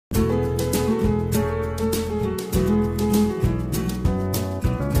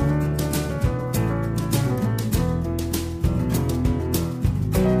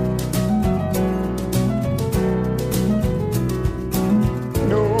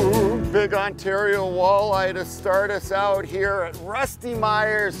big Ontario walleye to start us out here at Rusty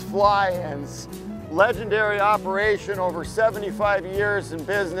Meyer's Fly-Ins. Legendary operation, over 75 years in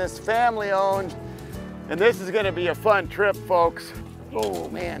business, family owned. And this is gonna be a fun trip, folks. Oh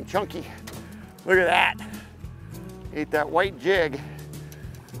man, chunky. Look at that. Ate that white jig.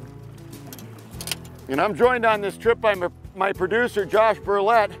 And I'm joined on this trip by my producer, Josh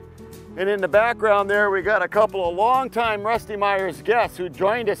Burlett. And in the background there, we got a couple of longtime Rusty Meyer's guests who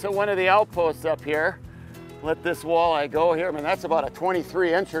joined us at one of the outposts up here. Let this walleye go here. I mean, that's about a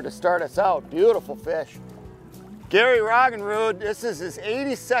 23-incher to start us out. Beautiful fish. Gary Roggenrud, this is his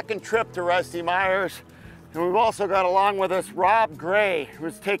 82nd trip to Rusty Meyer's. And we've also got along with us Rob Gray,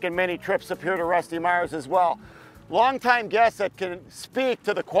 who's taken many trips up here to Rusty Meyer's as well. Longtime guests that can speak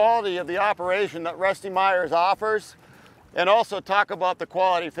to the quality of the operation that Rusty Meyer's offers, and also talk about the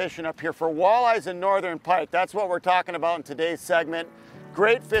quality fishing up here for walleyes and northern pike. That's what we're talking about in today's segment.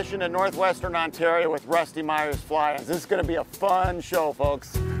 Great fishing in northwestern Ontario with Rusty Meyer's Fly-Ins. This is gonna be a fun show,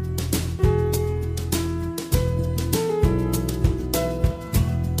 folks.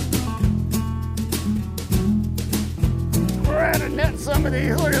 We're gonna net some of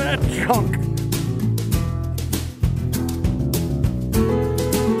these. Look at that chunk.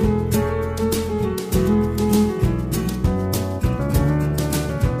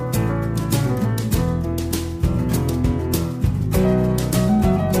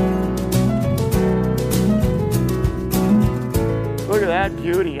 Look at that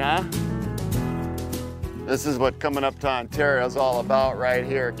beauty, huh? This is what coming up to Ontario is all about right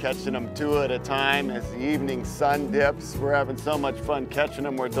here, catching them two at a time as the evening sun dips. We're having so much fun catching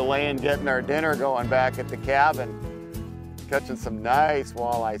them. We're delaying getting our dinner going back at the cabin. Catching some nice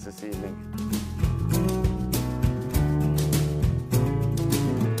walleyes this evening.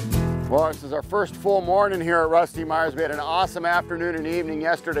 Well, this is our first full morning here at Rusty Meyer's. We had an awesome afternoon and evening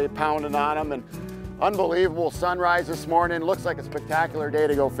yesterday pounding on them, and unbelievable sunrise this morning. Looks like a spectacular day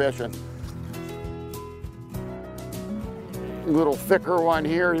to go fishing. Little thicker one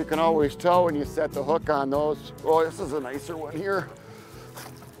here, you can always tell when you set the hook on those. Oh, this is a nicer one here.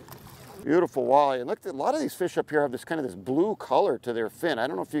 Beautiful walleye. And look, a lot of these fish up here have this kind of this blue color to their fin. I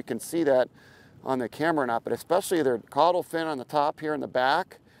don't know if you can see that on the camera or not, but especially their caudal fin on the top here in the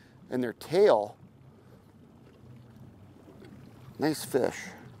back and their tail. Nice fish.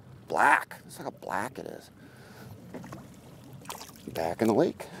 Black. Let's look how black it is. Back in the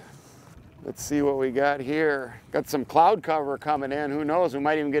lake. Let's see what we got here. Got some cloud cover coming in. Who knows? We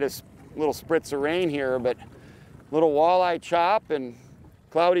might even get a little spritz of rain here, but little walleye chop and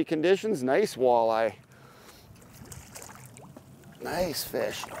cloudy conditions. Nice walleye. Nice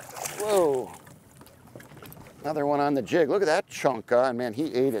fish. Whoa. Another one on the jig. Look at that chunk, and man,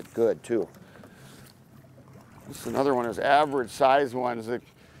 he ate it good too. This is another one of those average size ones.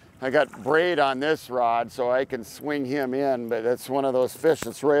 I got braid on this rod so I can swing him in, but that's one of those fish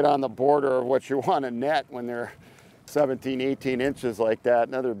that's right on the border of what you want to net when they're 17, 18 inches like that.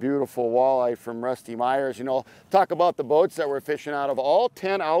 Another beautiful walleye from Rusty Meyer's. You know, talk about the boats that we're fishing out of. All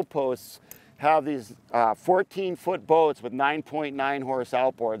 10 outposts have these 14-foot boats with 9.9 horse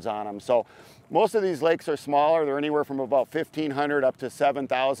outboards on them. So most of these lakes are smaller. They're anywhere from about 1,500 up to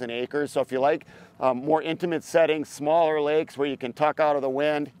 7,000 acres. So if you like more intimate settings, smaller lakes where you can tuck out of the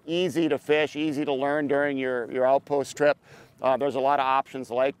wind, easy to fish, easy to learn during your outpost trip, there's a lot of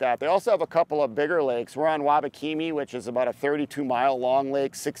options like that. They also have a couple of bigger lakes. We're on Wabakimi, which is about a 32-mile long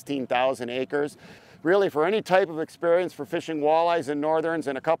lake, 16,000 acres. Really, for any type of experience for fishing walleyes and northerns,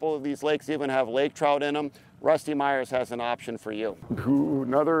 and a couple of these lakes even have lake trout in them, Rusty Meyer's has an option for you. Ooh,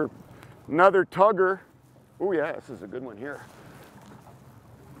 another tugger. Oh yeah, this is a good one here.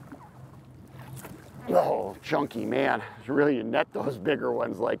 Oh, chunky, man. Really, you net those bigger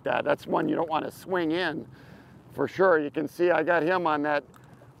ones like that. That's one you don't want to swing in for sure. You can see I got him on that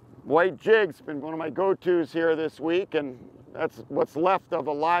white jig. It's been one of my go-tos here this week, and that's what's left of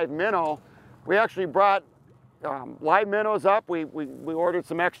a live minnow. We actually brought live minnows up. We ordered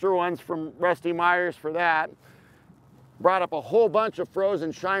some extra ones from Rusty Meyer's for that. Brought up a whole bunch of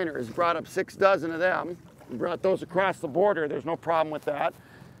frozen shiners, brought up 6 dozen of them. We brought those across the border, there's no problem with that.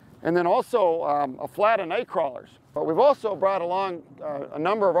 And then also a flat of night crawlers. But we've also brought along a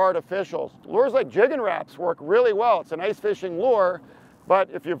number of artificials. Lures like jig and wraps work really well. It's a nice fishing lure, but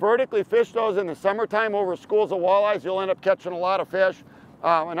if you vertically fish those in the summertime over schools of walleyes, you'll end up catching a lot of fish.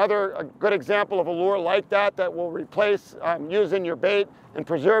 A good example of a lure like that that will replace using your bait and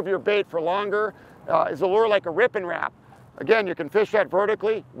preserve your bait for longer is a lure like a rip and wrap. Again, you can fish that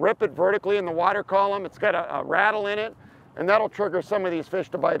vertically, rip it vertically in the water column. It's got a rattle in it, and that'll trigger some of these fish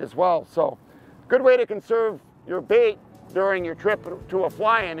to bite as well. So good way to conserve your bait during your trip to a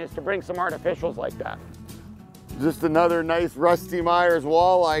fly-in is to bring some artificials like that. Just another nice Rusty Myers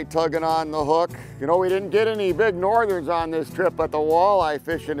walleye tugging on the hook. You know, we didn't get any big northerns on this trip, but the walleye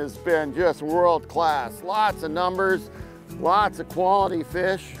fishing has been just world class. Lots of numbers, lots of quality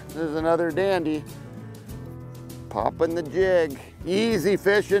fish. There's another dandy. Popping the jig. Easy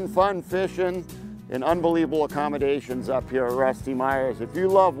fishing, fun fishing, and unbelievable accommodations up here at Rusty Myers. If you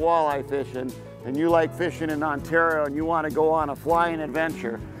love walleye fishing and you like fishing in Ontario and you want to go on a fly-in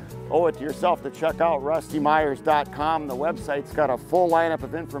adventure, owe it to yourself to check out rustymyers.com. The website's got a full lineup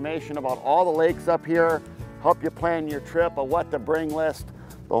of information about all the lakes up here, help you plan your trip, a what to bring list,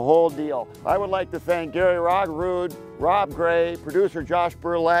 the whole deal. I would like to thank Gary Roggerud, Rob Gray, producer Josh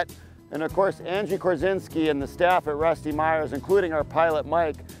Burlett, and of course Angie Korzinski and the staff at Rusty Myers, including our pilot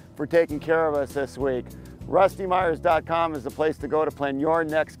Mike, for taking care of us this week. rustymyers.com is the place to go to plan your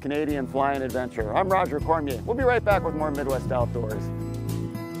next Canadian flying adventure. I'm Roger Cormier. We'll be right back with more Midwest Outdoors.